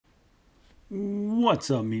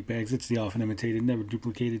What's up, meatbags? It's the often imitated, never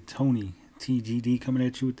duplicated Tony TGD coming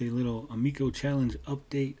at you with a little Amico challenge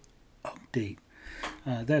update.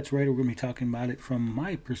 That's right. We're going to be talking about it from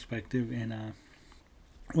my perspective and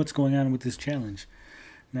what's going on with this challenge.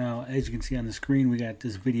 Now, as you can see on the screen, we got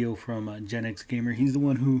this video from Gen X Gamer. He's the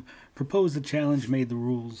one who proposed the challenge, made the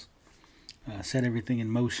rules, set everything in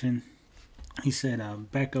motion. He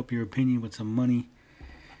said, back up your opinion with some money.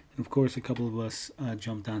 And of course, a couple of us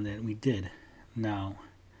jumped on that, and we did. Now,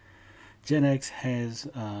 Gen X has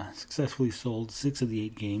successfully sold 6 of the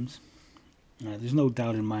 8 games. There's no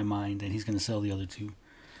doubt in my mind that he's going to sell the other 2.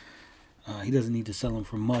 He doesn't need to sell them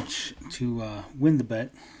for much to win the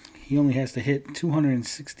bet. He only has to hit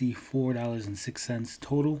 $264.06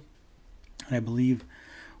 total. And I believe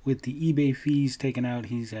with the eBay fees taken out,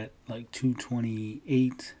 he's at like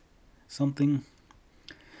 $228 something.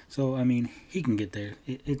 So, I mean, he can get there.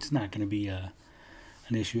 It's not going to be an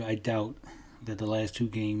issue. I doubt that the last 2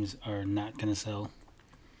 games are not going to sell.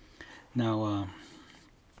 Now,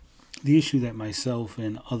 the issue that myself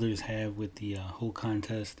and others have with the whole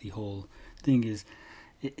contest, the whole thing is,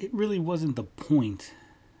 it really wasn't the point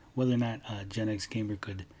whether or not Gen X Gamer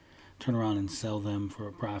could turn around and sell them for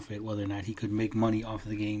a profit, whether or not he could make money off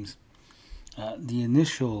of the games. The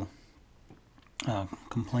initial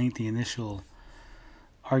complaint, the initial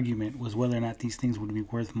argument was whether or not these things would be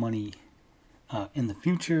worth money in the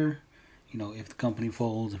future. You know, if the company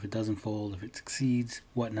folds, if it doesn't fold, if it succeeds,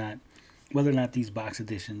 whatnot, whether or not these box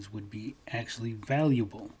editions would be actually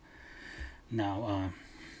valuable. Now,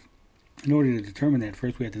 in order to determine that,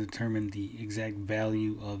 first we have to determine the exact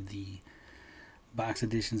value of the box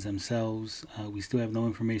editions themselves. We still have no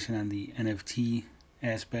information on the NFT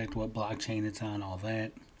aspect, what blockchain it's on, all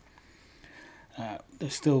that.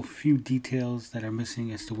 There's still a few details that are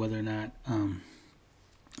missing as to whether or not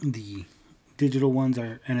the digital ones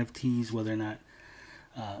are NFTs, whether or not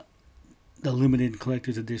the limited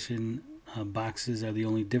collector's edition boxes are the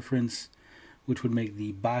only difference, which would make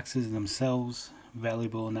the boxes themselves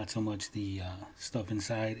valuable, not so much the stuff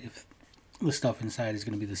inside. If the stuff inside is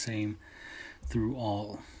going to be the same through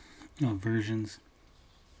all versions.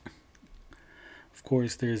 Of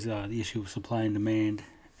course, there's the issue of supply and demand.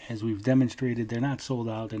 As we've demonstrated, they're not sold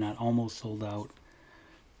out. They're not almost sold out.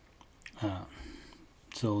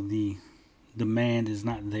 So the demand is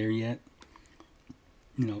not there yet.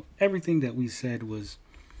 You know, everything that we said was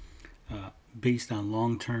based on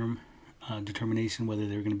long-term determination, whether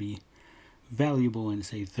they're going to be valuable in,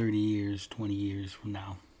 say, 30 years, 20 years from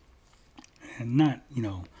now. And not, you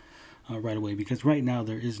know, right away. Because right now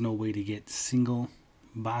there is no way to get single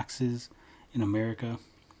boxes in America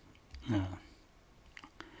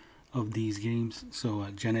of these games. So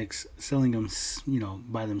Gen X selling them, you know,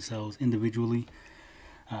 by themselves individually.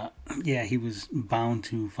 Yeah, he was bound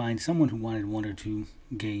to find someone who wanted 1 or 2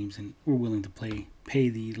 games and were willing to pay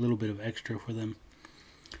the little bit of extra for them.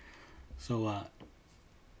 So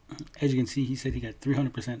as you can see, he said he got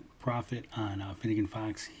 300% profit on Finnegan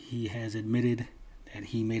Fox. He has admitted that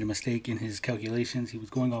he made a mistake in his calculations. He was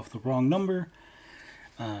going off the wrong number.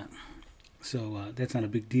 So that's not a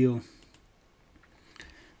big deal.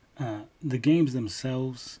 The games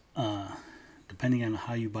themselves, depending on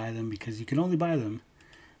how you buy them, because you can only buy them,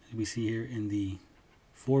 as we see here, in the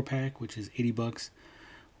 4-pack, which is $80,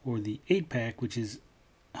 or the 8-pack, which is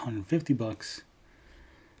 $150.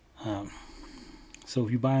 So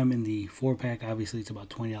if you buy them in the 4-pack, obviously it's about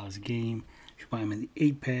 $20 a game. If you buy them in the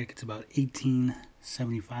 8-pack, it's about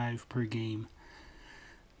 $18.75 per game.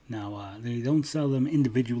 Now, they don't sell them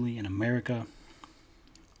individually in America,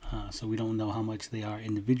 so we don't know how much they are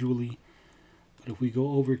individually. But if we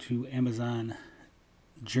go over to Amazon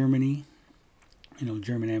Germany, you know,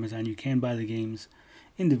 German Amazon, you can buy the games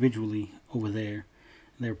individually over there.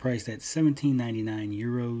 They're priced at 17.99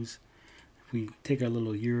 euros. If we take our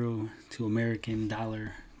little euro to American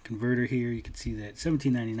dollar converter here, you can see that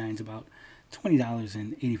 17.99 is about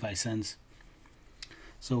 $20.85.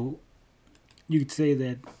 So you could say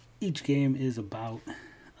that each game is about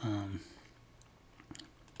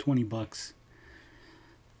 $20,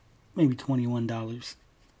 maybe $21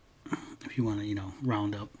 if you want to, you know,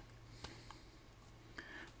 round up.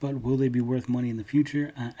 But will they be worth money in the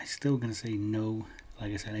future? I'm still going to say no.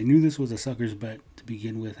 Like I said, I knew this was a sucker's bet to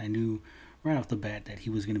begin with. I knew right off the bat that he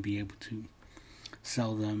was going to be able to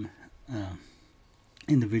sell them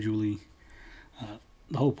individually.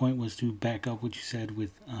 The whole point was to back up what you said with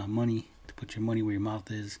money, to put your money where your mouth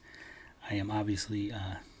is. I am obviously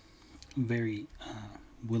very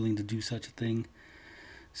willing to do such a thing.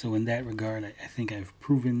 So in that regard, I think I've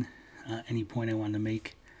proven any point I wanted to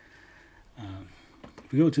make.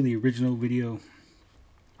 If we go to the original video,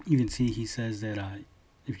 you can see he says that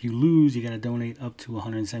if you lose, you got to donate up to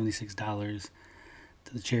 $176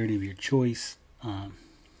 to the charity of your choice. So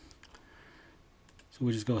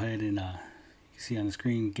we'll just go ahead and you see on the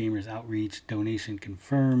screen, Gamers Outreach donation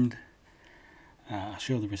confirmed. I'll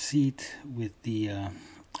show the receipt with the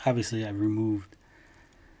obviously I've removed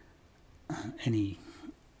any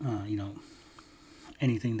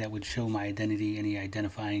anything that would show my identity. Any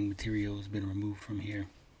identifying material has been removed from here.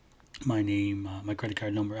 My name, my credit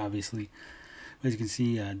card number, obviously. As you can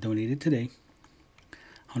see, donated today,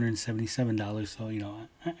 $177. So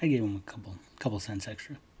I gave him a couple cents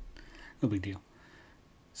extra. No big deal.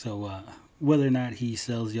 So whether or not he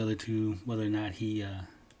sells the other two, whether or not he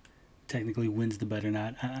technically wins the bet or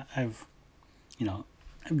not, I've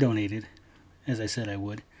donated, as I said I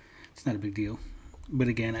would. It's not a big deal. But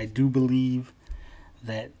again, I do believe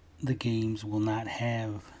that the games will not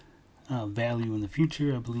have value in the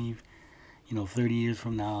future. I believe, 30 years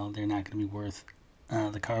from now, they're not going to be worth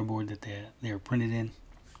the cardboard that they're printed in.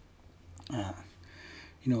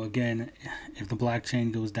 Again, if the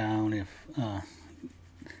blockchain goes down, if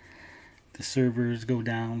the servers go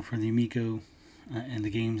down for the Amico and the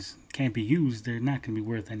games can't be used, they're not going to be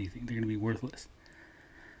worth anything. They're going to be worthless.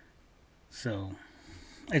 So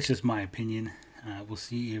that's just my opinion. We'll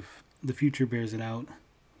see if the future bears it out.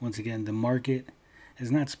 Once again, the market has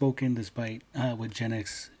not spoken, despite what Gen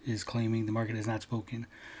X is claiming. The market has not spoken.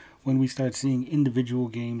 When we start seeing individual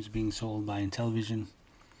games being sold by Intellivision,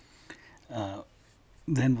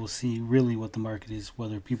 then we'll see really what the market is,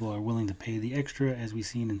 whether people are willing to pay the extra, as we've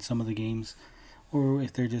seen in some of the games, or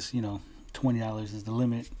if they're just, $20 is the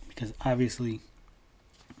limit. Because obviously,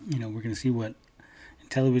 we're going to see what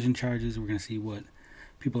Intellivision charges. We're going to see what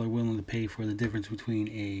people are willing to pay for the difference between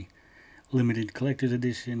a limited collector's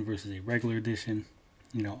edition versus a regular edition.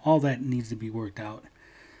 All that needs to be worked out.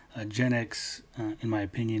 Gen X, in my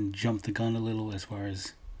opinion, jumped the gun a little as far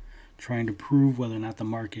as trying to prove whether or not the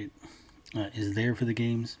market is there for the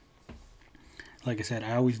games. Like I said,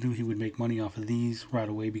 I always knew he would make money off of these right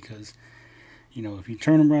away because, if you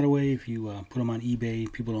turn them right away, if you put them on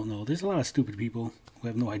eBay, people don't know. There's a lot of stupid people who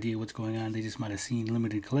have no idea what's going on. They just might have seen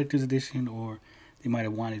limited collector's edition, or they might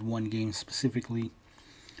have wanted one game specifically,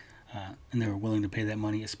 and they were willing to pay that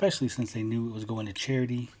money, especially since they knew it was going to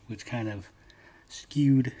charity, which kind of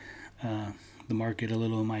skewed the market a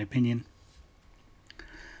little, in my opinion.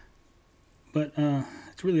 But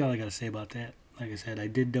that's really all I got to say about that. Like I said, I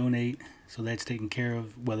did donate, so that's taken care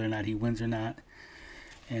of, whether or not he wins or not.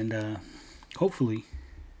 And hopefully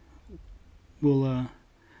we'll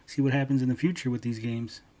see what happens in the future with these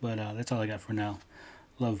games. But that's all I got for now.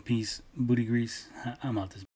 Love, peace, booty grease. I'm out this.